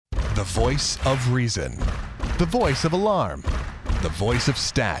The voice of reason. The voice of alarm. The voice of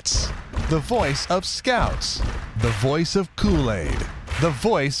stats. The voice of scouts. The voice of Kool-Aid. The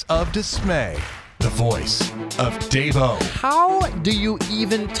voice of dismay. The voice of Dave-O. How do you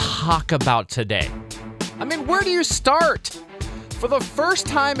even talk about today? I mean, where do you start? For the first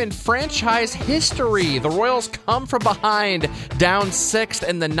time in franchise history, the Royals come from behind, down 6th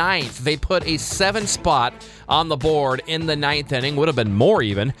in the 9th. They put a 7 spot on the board in the 9th inning. Would have been more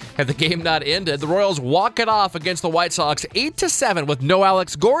even had the game not ended. The Royals walk it off against the White Sox 8-7 with no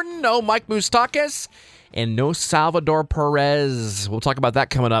Alex Gordon, no Mike Moustakas, and no Salvador Perez. We'll talk about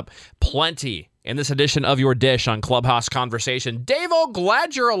that coming up plenty in this edition of Your Dish on Clubhouse Conversation. Dave-O,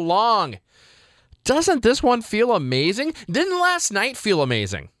 glad you're along. Doesn't this one feel amazing? Didn't last night feel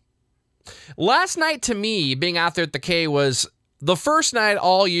amazing? Last night, to me, being out there at the K was the first night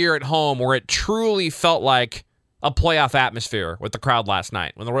all year at home where it truly felt like a playoff atmosphere with the crowd last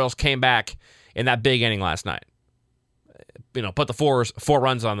night when the Royals came back in that big inning last night. You know, put the four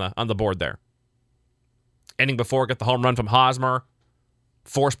runs on the board there. Inning before, get the home run from Hosmer.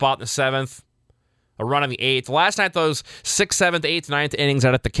 4 spot in the 7th. A run in the 8th. Last night, those 6th, 7th, 8th, 9th innings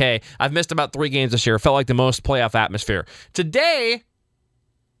out at the K. I've missed about 3 games this year. Felt like the most playoff atmosphere. Today,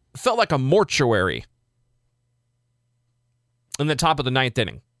 felt like a mortuary in the top of the 9th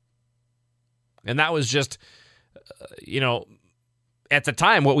inning. And that was just, at the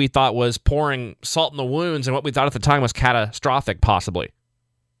time, what we thought was pouring salt in the wounds and what we thought at the time was catastrophic, possibly.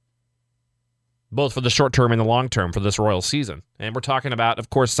 Both for the short term and the long term for this Royals season. And we're talking about, of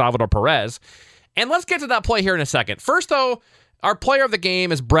course, Salvador Perez. And let's get to that play here in a second. First, though, our player of the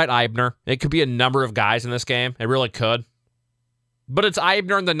game is Brett Eibner. It could be a number of guys in this game. It really could. But it's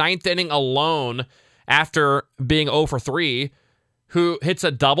Eibner in the 9th inning alone after being 0 for 3, who hits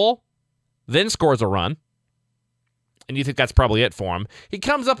a double, then scores a run. And you think that's probably it for him. He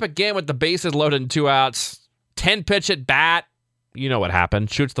comes up again with the bases loaded and 2 outs. 10-pitch at bat. You know what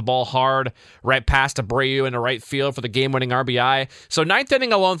happened. Shoots the ball hard right past Abreu into right field for the game-winning RBI. So 9th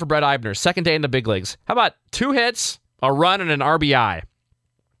inning alone for Brett Eibner. 2nd day in the big leagues. How about 2 hits, a run, and an RBI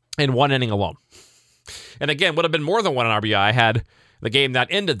in 1 inning alone? And again, would have been more than 1 RBI had the game not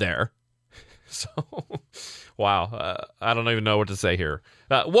ended there. So, wow. I don't even know what to say here.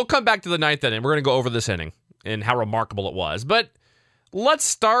 We'll come back to the 9th inning. We're going to go over this inning and how remarkable it was. But let's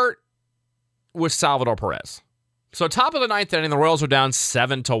start with Salvador Perez. So top of the 9th inning, the Royals are down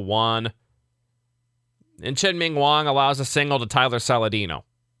 7-1. And Chien-Ming Wang allows a single to Tyler Saladino.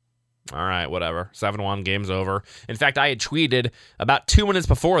 All right, whatever. 7-1, game's over. In fact, I had tweeted about 2 minutes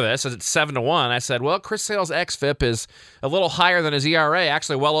before this, as it's 7-1. I said, well, Chris Sale's xFIP is a little higher than his ERA,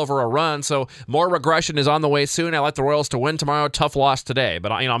 actually well over a run, so more regression is on the way soon. I like the Royals to win tomorrow. Tough loss today.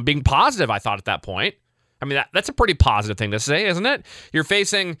 But I'm being positive, I thought, at that point. I mean, that's a pretty positive thing to say, isn't it? You're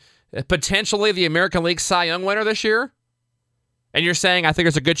facing potentially the American League Cy Young winner this year, and you're saying, I think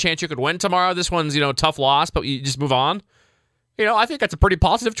there's a good chance you could win tomorrow. This one's, tough loss, but you just move on. I think that's a pretty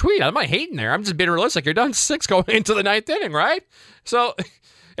positive tweet. I'm not hating there. I'm just being realistic. You're down 6 going into the 9th inning, right? So,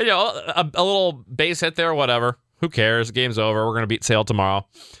 a little base hit there, whatever. Who cares? Game's over. We're going to beat Sale tomorrow.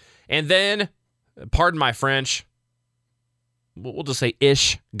 And then, pardon my French, we'll just say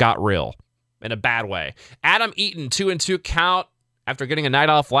ish got real in a bad way. Adam Eaton, 2-2 count after getting a night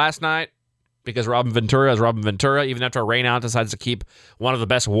off last night because Robin Ventura is Robin Ventura. Even after a rainout, decides to keep one of the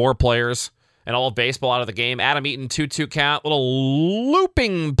best WAR players and all of baseball out of the game. Adam Eaton, 2-2 count. Little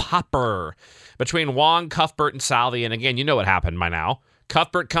looping popper between Wong, Cuthbert, and Salvi. And again, you know what happened by now.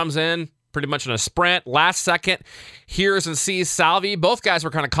 Cuthbert comes in pretty much in a sprint. Last second, hears and sees Salvi. Both guys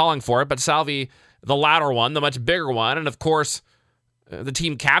were kind of calling for it, but Salvi, the latter one, the much bigger one. And of course, the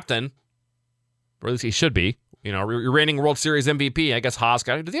team captain, or at least he should be, reigning World Series MVP. I guess Haas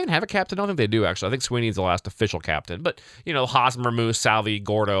got it. Do they even have a captain? I don't think they do, actually. I think Sweeney's the last official captain. But, Hosmer, Moose, Salvi,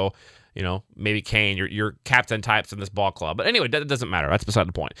 Gordo, maybe Kane, your captain types in this ball club. But anyway, that doesn't matter. That's beside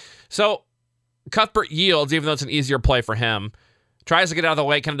the point. So Cuthbert yields, even though it's an easier play for him. Tries to get out of the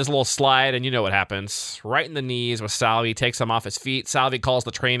way, kind of does a little slide, and you know what happens. Right in the knees with Salvi, takes him off his feet. Salvi calls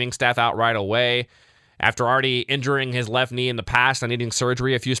the training staff out right away after already injuring his left knee in the past and needing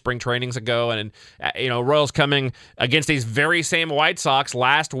surgery a few spring trainings ago. And, Royals coming against these very same White Sox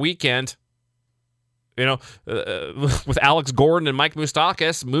last weekend, with Alex Gordon and Mike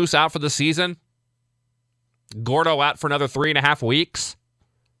Moustakas. Moose out for the season. Gordo out for another 3.5 weeks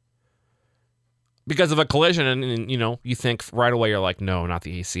because of a collision. And you think right away, you're like, no, not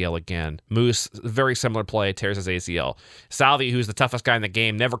the ACL again. Moose, very similar play, tears his ACL. Salvi, who's the toughest guy in the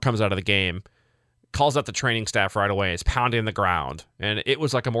game, never comes out of the game. Calls out the training staff right away. It's pounding the ground. And it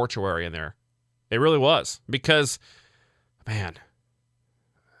was like a mortuary in there. It really was. Because, man,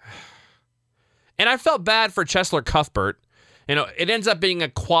 I felt bad for Cheslor Cuthbert. It ends up being a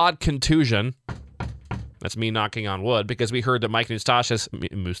quad contusion. That's me knocking on wood, because we heard that Mike Moustakas,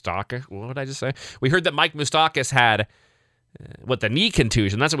 what did I just say? We heard that Mike Moustakas had the knee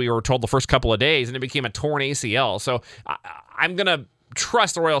contusion. That's what we were told the first couple of days, and it became a torn ACL. So I'm going to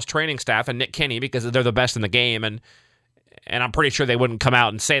trust the Royals training staff and Nick Kenny, because they're the best in the game, and I'm pretty sure they wouldn't come out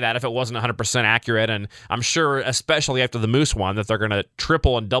and say that if it wasn't 100% accurate. And I'm sure, especially after the Moose one, that they're going to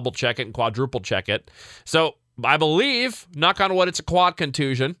triple and double check it and quadruple check it. So I believe, knock on wood, it's a quad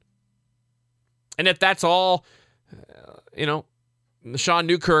contusion. And if that's all, Sean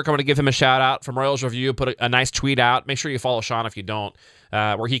Newkirk, I'm going to give him a shout out from Royals Review, put a nice tweet out. Make sure you follow Sean if you don't,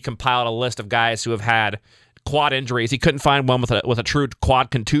 where he compiled a list of guys who have had quad injuries. He couldn't find one with a true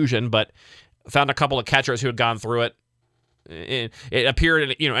quad contusion, but found a couple of catchers who had gone through it. It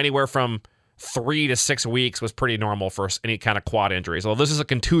appeared, anywhere from 3 to 6 weeks was pretty normal for any kind of quad injury. So this is a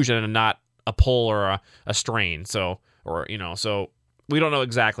contusion and not a pull or a strain. So we don't know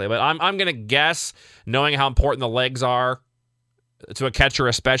exactly, but I'm going to guess, knowing how important the legs are to a catcher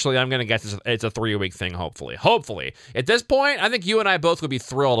especially, I'm going to guess it's a 3-week thing, hopefully. Hopefully. At this point, I think you and I both would be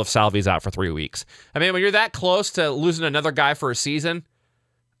thrilled if Salvi's out for 3 weeks. I mean, when you're that close to losing another guy for a season,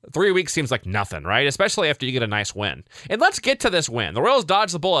 3 weeks seems like nothing, right? Especially after you get a nice win. And let's get to this win. The Royals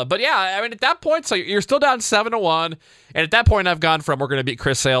dodged the bullet. But yeah, I mean, at that point, so you're still down 7-1. And at that point, I've gone from we're going to beat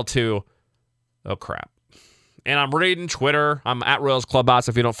Chris Sale to, oh, crap. And I'm reading Twitter. I'm at Royals Clubhouse.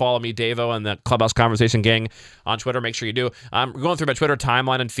 If you don't follow me, Davo, and the Clubhouse Conversation gang on Twitter, make sure you do. I'm going through my Twitter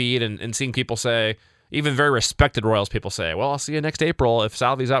timeline and feed and seeing people say, even very respected Royals people say, well, I'll see you next April. If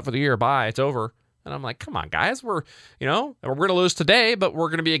Salvi's out for the year, bye, it's over. And I'm like, come on, guys. We're going to lose today, but we're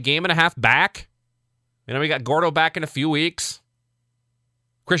going to be a game and a half back. We got Gordo back in a few weeks.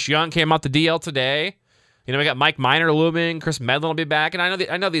 Chris Young came out the DL today. We got Mike Minor looming. Chris Medlin will be back. And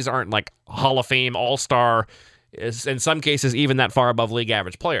I know these aren't like Hall of Fame, All-Star, in some cases even that far above league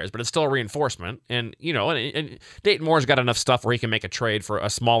average players, but it's still a reinforcement. And, and Dayton Moore's got enough stuff where he can make a trade for a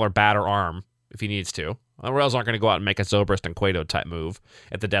smaller batter arm if he needs to. The Royals aren't going to go out and make a Zobrist and Cueto type move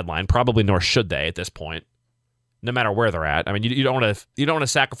at the deadline, probably, nor should they at this point, no matter where they're at. I mean, you don't want to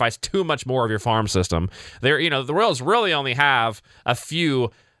sacrifice too much more of your farm system. The Royals really only have a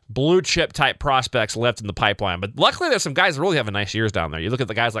few blue chip type prospects left in the pipeline, but luckily there's some guys that really having nice years down there. You look at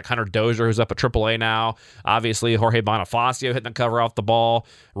the guys like Hunter Dozier, who's up at AAA now. Obviously, Jorge Bonifacio hitting the cover off the ball.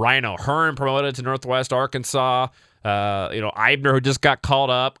 Ryan O'Hearn promoted to Northwest Arkansas. Eibner, who just got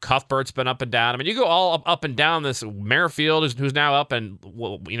called up. Cuthbert's been up and down. I mean, you go all up and down this. Merrifield, who's now up, and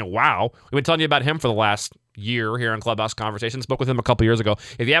wow, we've been telling you about him for the last year here on Clubhouse Conversation. Spoke with him a couple years ago.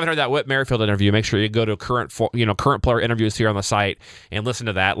 If you haven't heard that Whit Merrifield interview, make sure you go to current player interviews here on the site and listen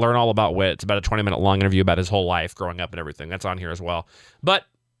to that. Learn all about Whit. It's about a 20-minute long interview about his whole life growing up and everything. That's on here as well. But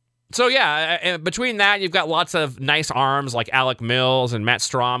so yeah, and between that, you've got lots of nice arms like Alec Mills and Matt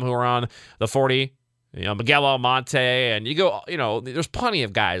Strom who are on the 40. Miguel Almonte, and you go, there's plenty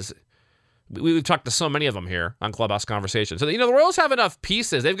of guys. We've talked to so many of them here on Clubhouse Conversation. So, the Royals have enough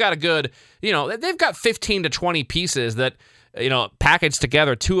pieces. They've got a good, they've got 15 to 20 pieces that, packaged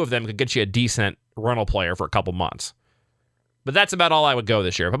together, 2 of them could get you a decent rental player for a couple months. But that's about all I would go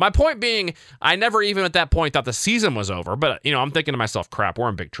this year. But my point being, I never even at that point thought the season was over. But, I'm thinking to myself, crap, we're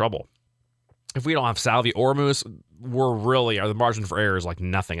in big trouble. If we don't have Salvi or Moose, the margin for error is like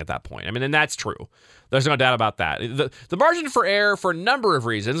nothing at that point. I mean, and that's true. There's no doubt about that. The margin for error, for a number of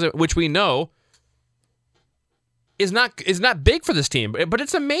reasons, which we know is not big for this team, but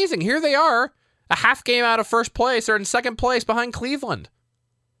it's amazing. Here they are, a half game out of first place. They're in second place behind Cleveland,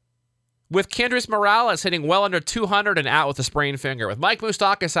 with Kendrys Morales hitting well under 200 and out with a sprained finger, with Mike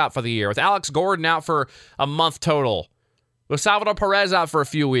Moustakas out for the year, with Alex Gordon out for a month total, with Salvador Perez out for a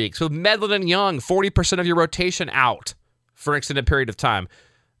few weeks, with Medlin and Young, 40% of your rotation out for an extended period of time,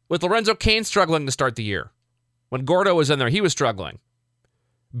 with Lorenzo Cain struggling to start the year. When Gordo was in there, he was struggling.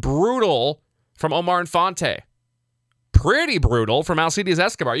 Brutal from Omar Infante. Pretty brutal from Alcides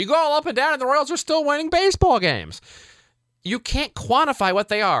Escobar. You go all up and down, and the Royals are still winning baseball games. You can't quantify what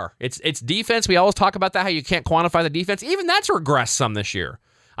they are. It's defense. We always talk about that, how you can't quantify the defense. Even that's regressed some this year.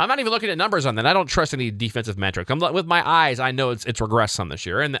 I'm not even looking at numbers on that. I don't trust any defensive metrics. With my eyes, I know it's regressed some this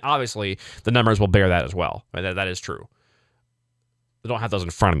year, and obviously the numbers will bear that as well. That is true. I don't have those in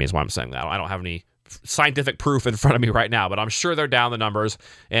front of me is why I'm saying that. I don't have any scientific proof in front of me right now, but I'm sure they're down the numbers.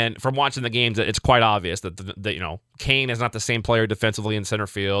 And from watching the games, it's quite obvious that Cain is not the same player defensively in center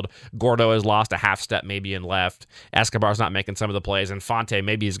field. Gordo has lost a half step maybe in left. Escobar's not making some of the plays. And Fonte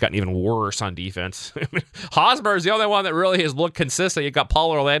maybe has gotten even worse on defense. Hosmer is the only one that really has looked consistent. You've got Paul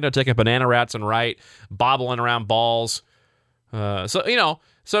Orlando taking banana rats and right, bobbling around balls.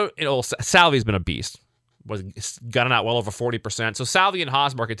 So, Salvi's been a beast. Was gunning out well over 40%. So Salvi and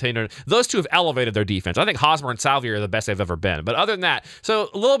Hosmer continue. Those two have elevated their defense. I think Hosmer and Salvi are the best they've ever been. But other than that, so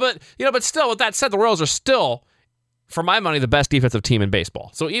a little bit, but still, with that said, the Royals are still, for my money, the best defensive team in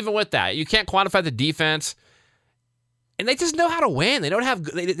baseball. So even with that, you can't quantify the defense. And they just know how to win. They know how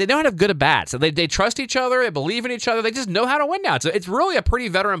to have good at bats. So they trust each other. They believe in each other. They just know how to win now. It's really a pretty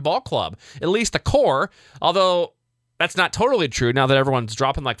veteran ball club, at least the core. Although that's not totally true now that everyone's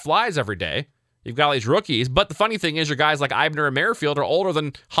dropping like flies every day. You've got all these rookies, but the funny thing is your guys like Eibner and Merrifield are older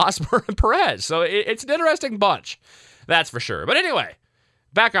than Hosmer and Perez. So it's an interesting bunch. That's for sure. But anyway,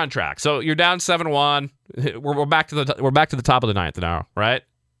 back on track. So you're down 7-1. We're back to the top of the ninth now, right?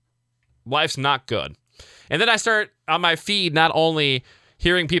 Life's not good. And then I start on my feed not only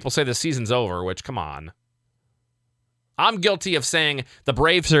hearing people say the season's over, which, come on. I'm guilty of saying the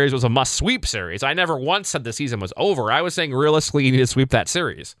Brave series was a must-sweep series. I never once said the season was over. I was saying realistically you need to sweep that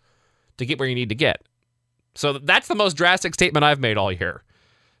series to get where you need to get. So that's the most drastic statement I've made all year.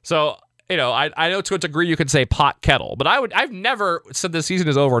 So, I know to a degree you could say pot kettle, but I've never said the season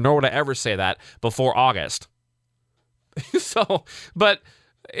is over, nor would I ever say that before August. So, but,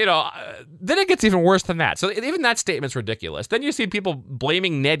 then it gets even worse than that. So even that statement's ridiculous. Then you see people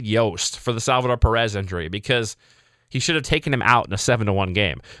blaming Ned Yost for the Salvador Perez injury because he should have taken him out in a 7-1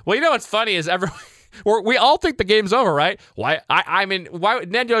 game. Well, what's funny is we all think the game's over, right? Why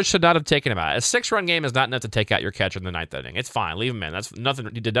Ned Yost should not have taken him out. A 6-run game is not enough to take out your catcher in the ninth inning. It's fine. Leave him in. That's nothing.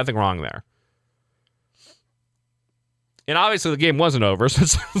 He did nothing wrong there. And obviously the game wasn't over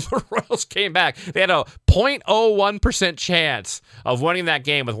since the Royals came back. They had a 0.01% chance of winning that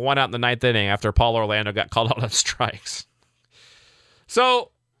game with one out in the ninth inning after Paul Orlando got called out on strikes.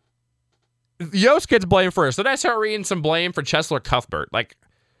 So Yost gets blamed first. Then I start reading some blame for Cheslor Cuthbert. Like,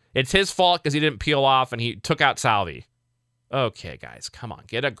 it's his fault because he didn't peel off and he took out Salvi. Okay, guys, come on,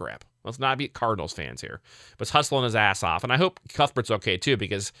 get a grip. Let's not be Cardinals fans here. But he's hustling his ass off. And I hope Cuthbert's okay, too,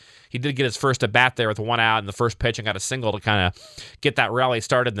 because he did get his first at-bat there with one out in the first pitch and got a single to kind of get that rally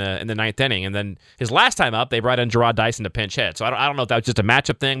started in the ninth inning. And then his last time up, they brought in Gerard Dyson to pinch hit. So I don't know if that was just a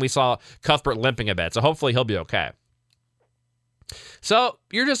matchup thing. We saw Cuthbert limping a bit, so hopefully he'll be okay. So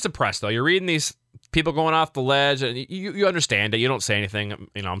you're just depressed, though. You're reading these people going off the ledge, and you understand it. You don't say anything.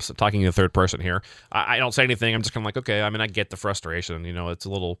 I'm talking in the third person here. I don't say anything. I'm just kind of like, okay, I get the frustration. It's a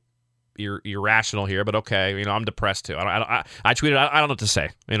little irrational here, but okay. I'm depressed too. I tweeted, I don't know what to say.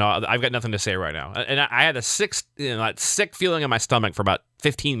 I've got nothing to say right now. And I had a that sick feeling in my stomach for about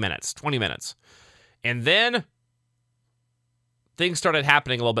 15 minutes, 20 minutes. And then things started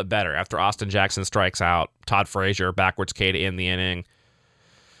happening a little bit better after Austin Jackson strikes out. Todd Frazier, backwards K to end the inning.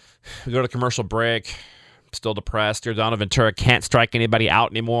 We go to commercial break. Still depressed. Yordano Ventura can't strike anybody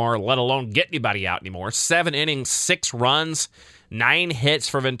out anymore, let alone get anybody out anymore. 7 innings, 6 runs, 9 hits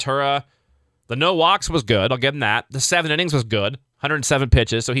for Ventura. The no walks was good. I'll give him that. The 7 innings was good. 107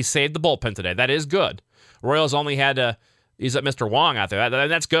 pitches, so he saved the bullpen today. That is good. Royals only had to use up Mr. Wong out there.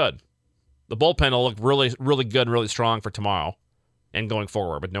 That's good. The bullpen will look really, really good and really strong for tomorrow and going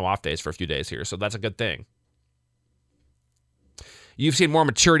forward with no off days for a few days here, so that's a good thing. You've seen more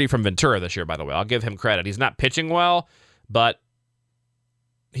maturity from Ventura this year, by the way. I'll give him credit. He's not pitching well, but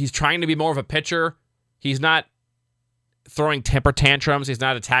he's trying to be more of a pitcher. He's not throwing temper tantrums. He's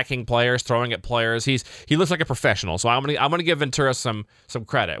not attacking players, throwing at players. He looks like a professional. So I'm gonna give Ventura some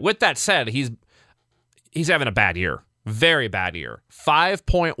credit. With that said, he's having a bad year. Very bad year.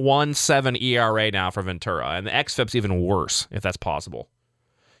 5.17 ERA now for Ventura, and the xFIP's even worse, if that's possible.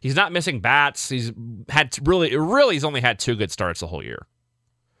 He's not missing bats. He's had he's only had 2 good starts the whole year.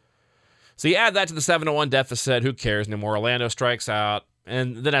 So you add that to the 7-1 deficit. Who cares anymore? Orlando strikes out,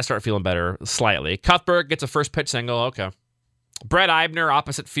 and then I start feeling better slightly. Cuthbert gets a first pitch single. Okay. Brett Eibner,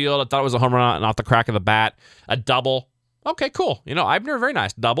 opposite field. I thought it was a home run off the crack of the bat. A double. Okay, cool. Eibner, very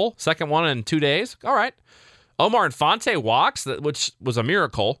nice. Double. Second one in 2 days. All right. Omar Infante walks, which was a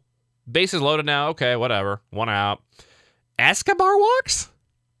miracle. Bases loaded now. Okay, whatever. 1 out. Escobar walks?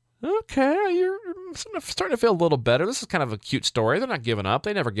 Okay, you're starting to feel a little better. This is kind of a cute story. They're not giving up.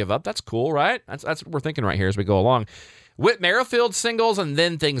 They never give up. That's cool, right? That's what we're thinking right here as we go along. Whit Merrifield singles, and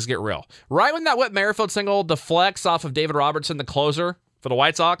then things get real. Right when that Whit Merrifield single deflects off of David Robertson, the closer for the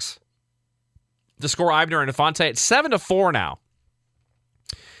White Sox, to score Eibner and Infante, it's 7-4 now.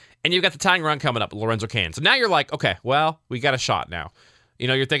 And you've got the tying run coming up with Lorenzo Cain. So now you're like, okay, well, we got a shot now.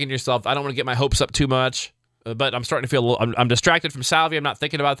 You're thinking to yourself, I don't want to get my hopes up too much. But I'm starting to feel I'm distracted from Salvi. I'm not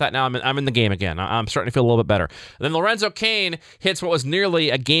thinking about that now. I'm in the game again. I'm starting to feel a little bit better. And then Lorenzo Cain hits what was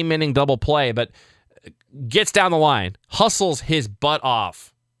nearly a game-ending double play, but gets down the line, hustles his butt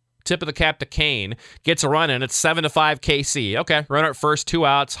off Tip of the cap to Kane. Gets a run in. It's 7-5 KC. Okay, runner at first, 2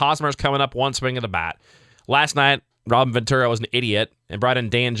 outs. Hosmer's coming up, 1 swing of the bat. Last night, Robin Ventura was an idiot and brought in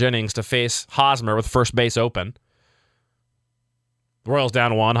Dan Jennings to face Hosmer with first base open. The Royals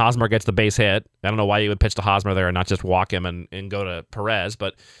down 1. Hosmer gets the base hit. I don't know why you would pitch to Hosmer there and not just walk him and go to Perez.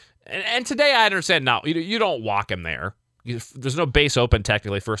 But and today I understand, no, you don't walk him there. There's no base open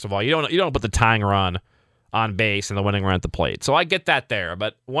technically, first of all. You don't put the tying run on base and the winning run at the plate. So I get that there.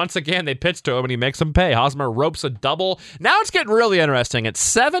 But once again, they pitch to him and he makes him pay. Hosmer ropes a double. Now it's getting really interesting. It's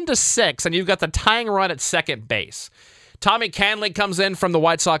 7-6, and you've got the tying run at second base. Tommy Canley comes in from the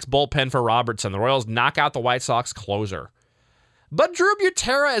White Sox bullpen for Robertson. The Royals knock out the White Sox closer. But Drew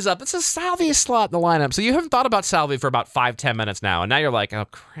Butera is up. This is Salvi's slot in the lineup. So you haven't thought about Salvi for about 5-10 minutes now. And now you're like, oh,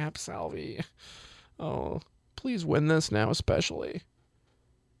 crap, Salvi. Oh, please win this now, especially.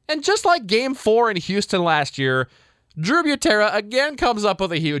 And just like Game 4 in Houston last year, Drew Butera again comes up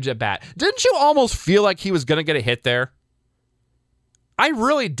with a huge at-bat. Didn't you almost feel like he was going to get a hit there? I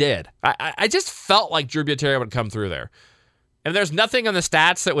really did. I just felt like Drew Butera would come through there. And there's nothing in the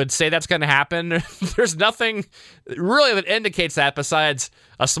stats that would say that's going to happen. There's nothing really that indicates that besides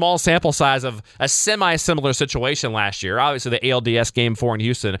a small sample size of a semi-similar situation last year. Obviously, the ALDS Game 4 in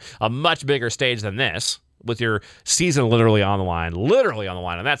Houston, a much bigger stage than this, with your season literally on the line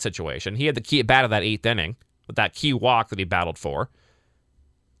in that situation. He had the key at bat of that 8th inning with that key walk that he battled for.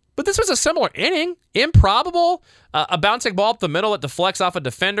 But this was a similar inning. Improbable. A bouncing ball up the middle that deflects off a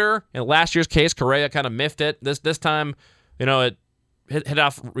defender. In last year's case, Correa kind of miffed it. This time, it hit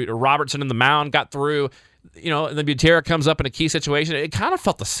off Robertson in the mound, got through, and then Butera comes up in a key situation. It kind of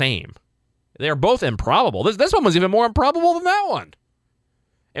felt the same. They are both improbable. This one was even more improbable than that one.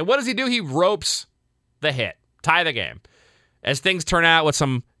 And what does he do? He ropes the hit, tie the game. As things turn out with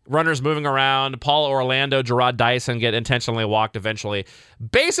some runners moving around, Paul Orlando, Gerard Dyson get intentionally walked eventually.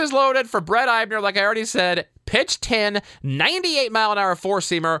 Bases loaded for Brett Eibner, like I already said. Pitch 10, 98-mile-an-hour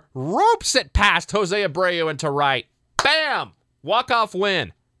four-seamer, ropes it past Jose Abreu into right. Bam! Walk-off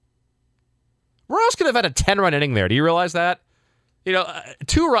win. Royals could have had a 10-run inning there. Do you realize that?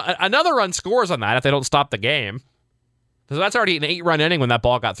 Another run scores on that if they don't stop the game. So that's already an 8-run inning when that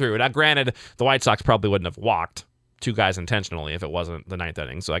ball got through. Now, granted, the White Sox probably wouldn't have walked 2 guys intentionally if it wasn't the 9th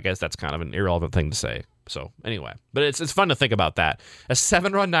inning. So I guess that's kind of an irrelevant thing to say. So anyway, but it's fun to think about that. A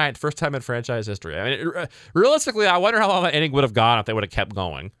 7-run ninth, first time in franchise history. I mean, realistically, I wonder how long that inning would have gone if they would have kept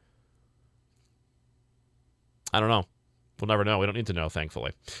going. I don't know. We'll never know. We don't need to know,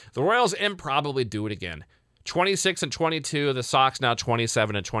 thankfully. The Royals improbably do it again. 26-22. The Sox now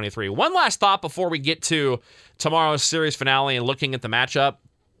 27-23. One last thought before we get to tomorrow's series finale and looking at the matchup.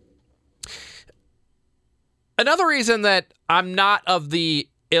 Another reason that I'm not of the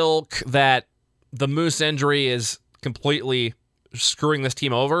ilk that the Moose injury is completely screwing this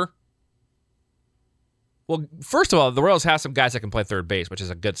team over. Well, first of all, the Royals have some guys that can play third base, which is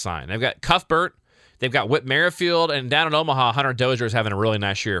a good sign. They've got Cuthbert. They've got Whit Merrifield, and down in Omaha, Hunter Dozier is having a really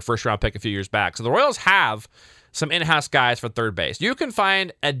nice year. First-round pick a few years back. So the Royals have some in-house guys for third base. You can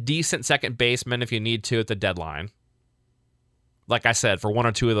find a decent second baseman if you need to at the deadline. Like I said, for 1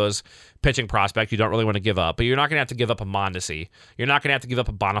 or 2 of those pitching prospects, you don't really want to give up. But you're not going to have to give up a Mondesi. You're not going to have to give up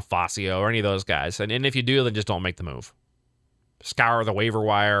a Bonifacio or any of those guys. And if you do, then just don't make the move. Scour the waiver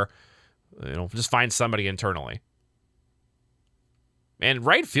wire. Just find somebody internally. And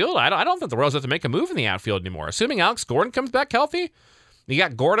right field, I don't think the Royals have to make a move in the outfield anymore. Assuming Alex Gordon comes back healthy. You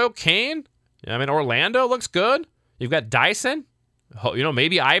got Gordo, Kane. Orlando looks good. You've got Dyson.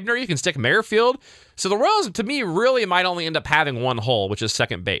 Maybe Eibner. You can stick Merrifield. So the Royals, to me, really might only end up having one hole, which is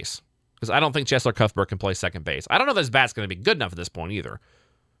second base. Because I don't think Cheslor Cuthbert can play second base. I don't know if his bat's going to be good enough at this point either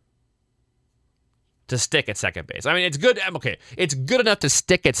to stick at second base. I mean, it's good. Okay, it's good enough to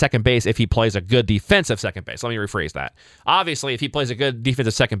stick at second base if he plays a good defensive second base. Let me rephrase that. Obviously, if he plays a good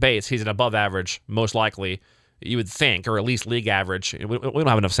defensive second base, he's an above average, most likely, you would think, or at least league average. We don't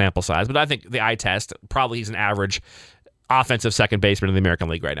have enough sample size, but I think the eye test, probably he's an average offensive second baseman in the American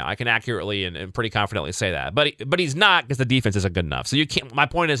League right now. I can accurately and pretty confidently say that. But he's not because the defense isn't good enough. So you can't. My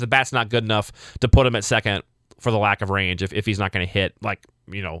point is the bat's not good enough to put him at second for the lack of range if he's not going to hit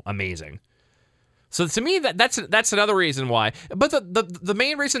amazing. So to me, that's another reason why. But the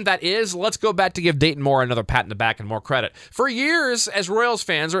main reason that is, let's go back to give Dayton Moore another pat in the back and more credit. For years, as Royals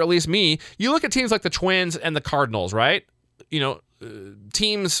fans, or at least me, you look at teams like the Twins and the Cardinals, right?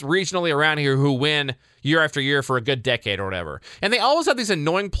 Teams regionally around here who win year after year for a good decade or whatever. And they always have these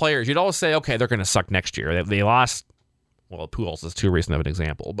annoying players. You'd always say, okay, they're going to suck next year. They lost, Pujols is too recent of an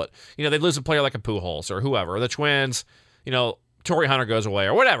example. But, they lose a player like a Pujols or whoever. The Twins, Torrey Hunter goes away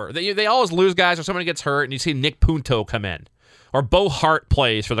or whatever. They always lose guys or somebody gets hurt, and you see Nick Punto come in. or Bo Hart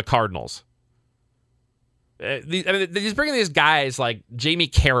plays for the Cardinals. He's bringing these guys like Jamie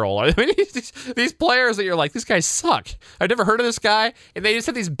Carroll. I mean, these players that you're like, these guys suck. I've never heard of this guy. And they just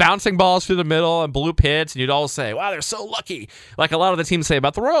have these bouncing balls through the middle and bloop hits. And you'd all say, wow, they're so lucky. Like a lot of the teams say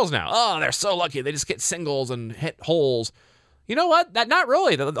about the Royals now. Oh, they're so lucky. They just get singles and hit holes. You know what? Not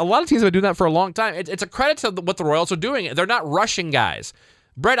really. A lot of teams have been doing that for a long time. It's a credit to what the Royals are doing. They're not rushing guys.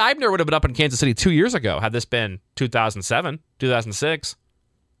 Brett Eibner would have been up in Kansas City 2 years ago had this been 2007, 2006.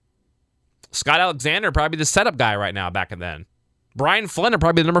 Scott Alexander probably the setup guy right now back then. Brian Flynn would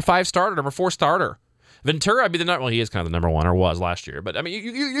probably be the number 5 starter, number 4 starter. Ventura would be he is kind of the number 1 or was last year. But I mean,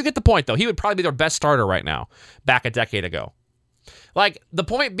 you get the point though. He would probably be their best starter right now back a decade ago. Like the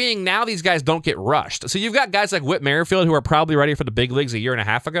point being now these guys don't get rushed. So you've got guys like Whit Merrifield who are probably ready for the big leagues a year and a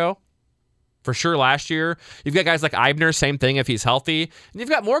half ago. For sure last year. You've got guys like Eibner, same thing if he's healthy. And you've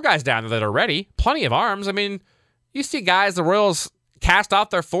got more guys down there that are ready. Plenty of arms. I mean, you see guys, the Royals cast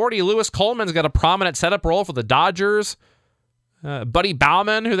off their 40. Lewis Coleman's got a prominent setup role for the Dodgers. Buddy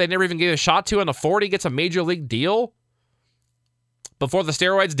Bauman, who they never even gave a shot to on the 40, gets a major league deal. Before the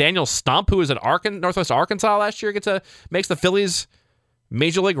steroids, Daniel Stump, who was at Northwest Arkansas last year, makes the Phillies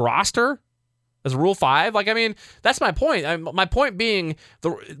major league roster as Rule 5. Like, I mean, that's my point. My point being,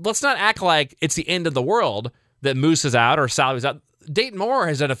 let's not act like it's the end of the world that Moose is out or Salvi's out. Dayton Moore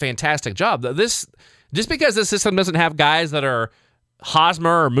has done a fantastic job. Just because this system doesn't have guys that are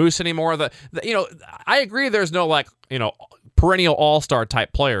Hosmer or Moose anymore, I agree there's no perennial all-star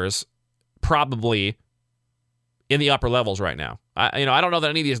type players probably in the upper levels right now. I don't know that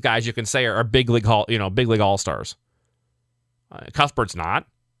any of these guys you can say are big league all-stars. Cuthbert's not.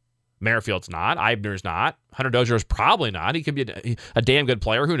 Merrifield's not. Eibner's not. Hunter Dozier's probably not. He could be a damn good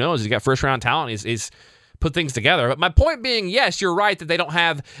player. Who knows? He's got first-round talent. He's put things together. But my point being, yes, you're right that they don't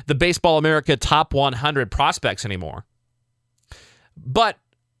have the Baseball America top 100 prospects anymore. But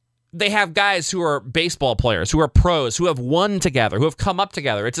they have guys who are baseball players, who are pros, who have won together, who have come up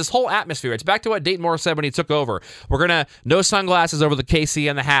together. It's this whole atmosphere. It's back to what Dayton Moore said when he took over. We're going to, no sunglasses over the KC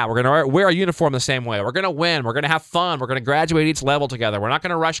and the hat. We're going to wear a uniform the same way. We're going to win. We're going to have fun. We're going to graduate each level together. We're not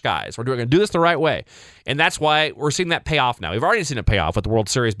going to rush guys. We're going to do this the right way. And that's why we're seeing that pay off now. We've already seen it pay off with the World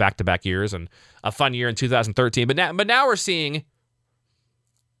Series back-to-back years and a fun year in 2013. But now we're seeing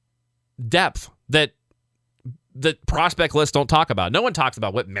depth that the prospect lists don't talk about. No one talks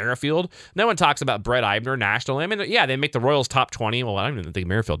about Whit Merrifield. No one talks about Brett Eibner nationally. I mean, yeah, they make the Royals top 20. Well, I don't even think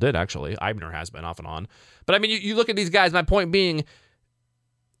Merrifield did, actually. Eibner has been off and on. But, I mean, you look at these guys, my point being,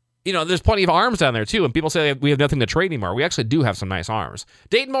 there's plenty of arms down there, too, and people say we have nothing to trade anymore. We actually do have some nice arms.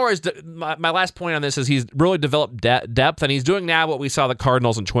 Dayton Moore is, my last point on this is he's really developed depth, and he's doing now what we saw the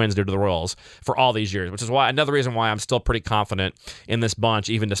Cardinals and Twins do to the Royals for all these years, which is another reason why I'm still pretty confident in this bunch,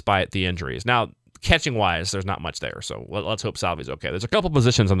 even despite the injuries. Now, catching-wise, there's not much there, so let's hope Salvi's okay. There's a couple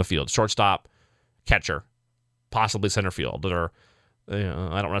positions on the field, shortstop, catcher, possibly center field, that are,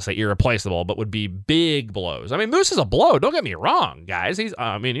 I don't want to say irreplaceable, but would be big blows. I mean, Moose is a blow, don't get me wrong, guys. He's,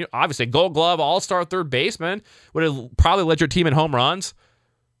 obviously, Gold Glove, all-star third baseman, would have probably led your team in home runs.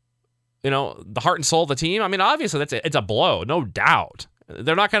 The heart and soul of the team. I mean, obviously, it's a blow, no doubt.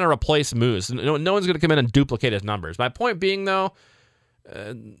 They're not going to replace Moose. No one's going to come in and duplicate his numbers. My point being, though,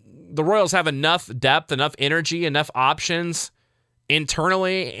 the Royals have enough depth, enough energy, enough options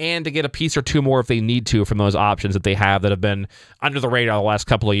internally, and to get a piece or two more if they need to from those options that they have that have been under the radar the last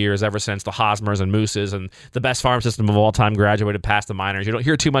couple of years, ever since the Hosmers and Mooses and the best farm system of all time graduated past the minors. You don't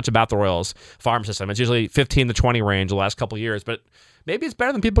hear too much about the Royals farm system. It's usually 15 to 20 range the last couple of years, but maybe it's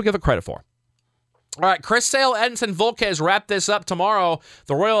better than people give it credit for. All right, Chris Sale, Edinson Volquez wrap this up tomorrow.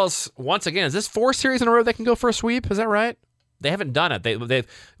 The Royals, once again, is this 4 series in a row they can go for a sweep? Is that right? They haven't done it. They've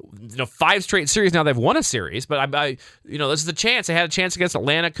 5 straight series now. They've won a series, but this is the chance. They had a chance against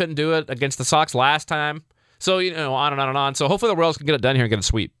Atlanta, couldn't do it against the Sox last time. So on and on and on. So hopefully the Royals can get it done here and get a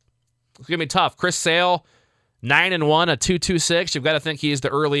sweep. It's gonna be tough. Chris Sale, 9-1, a 2.26. You've got to think he's the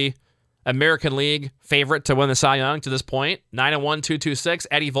early American League favorite to win the Cy Young to this point. 9-1, 2.26.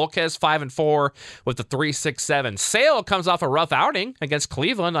 Eddie Volquez, 5-4 with the 3.67. Sale comes off a rough outing against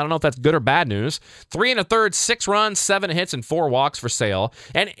Cleveland. I don't know if that's good or bad news. 3 1/3, 6 runs, 7 hits, and 4 walks for Sale.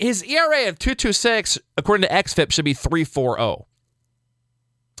 And his ERA of 2.26, according to XFIP, should be 3.40.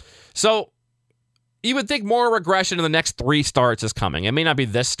 So you would think more regression in the next 3 starts is coming. It may not be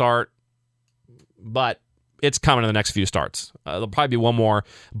this start, but it's coming in the next few starts. There'll probably be one more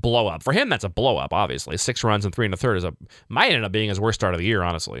blow up. For him, that's a blow up, obviously. 6 runs and 3 1/3 might end up being his worst start of the year,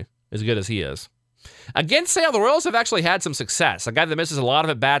 honestly, as good as he is. Against Sale, the Royals have actually had some success. A guy that misses a lot of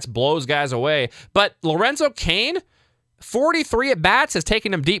at-bats, blows guys away. But Lorenzo Cain, 43 at-bats has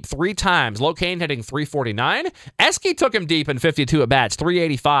taken him deep 3 times. Locane hitting 349. Eske took him deep in 52 at-bats,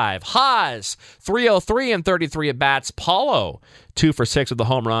 385. Haas, 303 and 33 at-bats. Paulo, 2 for 6 with the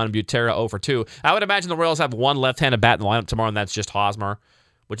home run. Butera, 0 for 2. I would imagine the Royals have one left-handed bat in the lineup tomorrow, and that's just Hosmer,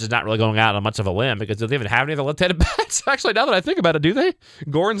 which is not really going out on much of a limb because do they even have any other left-handed bats? Actually, now that I think about it, do they?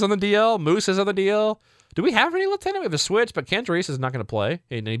 Gordon's on the DL. Moose is on the DL. Do we have any left-handed? We have a switch, but Kendrick is not going to play.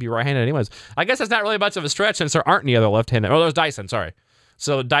 He'd be right-handed anyways. I guess that's not really much of a stretch since there aren't any other left-handed. Oh, there's Dyson, sorry.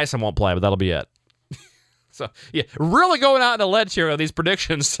 So Dyson won't play, but that'll be it. So, yeah, really going out in a ledge here on these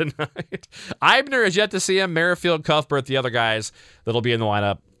predictions tonight. Eibner is yet to see him. Merrifield, Cuthbert, the other guys that'll be in the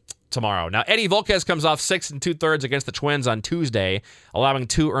lineup tomorrow. Now, Eddie Volquez comes off 6 2/3 against the Twins on Tuesday, allowing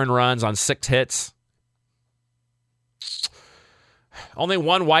 2 earned runs on 6 hits. Only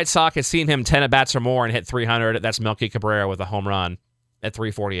one White Sox has seen him 10 at-bats or more and hit 300. That's Melky Cabrera with a home run at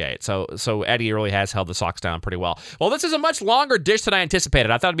 348. So Eddie really has held the Sox down pretty well. Well, this is a much longer dish than I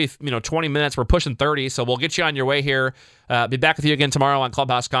anticipated. I thought it'd be 20 minutes. We're pushing 30, so we'll get you on your way here. Be back with you again tomorrow on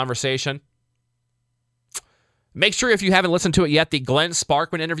Clubhouse Conversation. Make sure if you haven't listened to it yet, the Glenn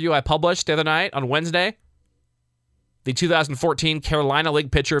Sparkman interview I published the other night on Wednesday, the 2014 Carolina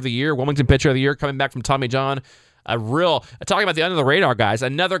League Pitcher of the Year, Wilmington Pitcher of the Year, coming back from Tommy John. Talking about the under-the-radar guys,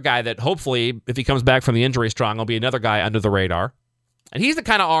 another guy that hopefully, if he comes back from the injury strong, will be another guy under the radar. And he's the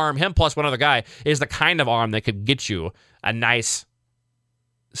kind of arm, him plus one other guy, is the kind of arm that could get you a nice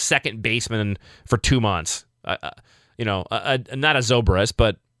second baseman for 2 months. Not a Zobrist,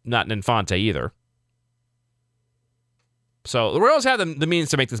 but not an Infante either. So the Royals have the means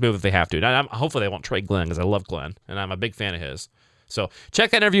to make this move if they have to. Now, hopefully they won't trade Glenn because I love Glenn, and I'm a big fan of his. So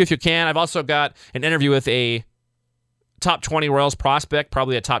check that interview if you can. I've also got an interview with a top 20 Royals prospect,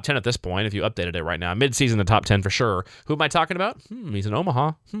 probably a top 10 at this point if you updated it right now. Mid-season, the top 10 for sure. Who am I talking about? He's in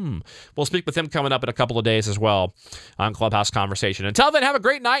Omaha. We'll speak with him coming up in a couple of days as well on Clubhouse Conversation. Until then, have a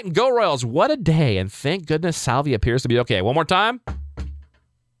great night and go Royals. What a day, and thank goodness Salvia appears to be okay. One more time.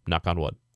 Knock on wood.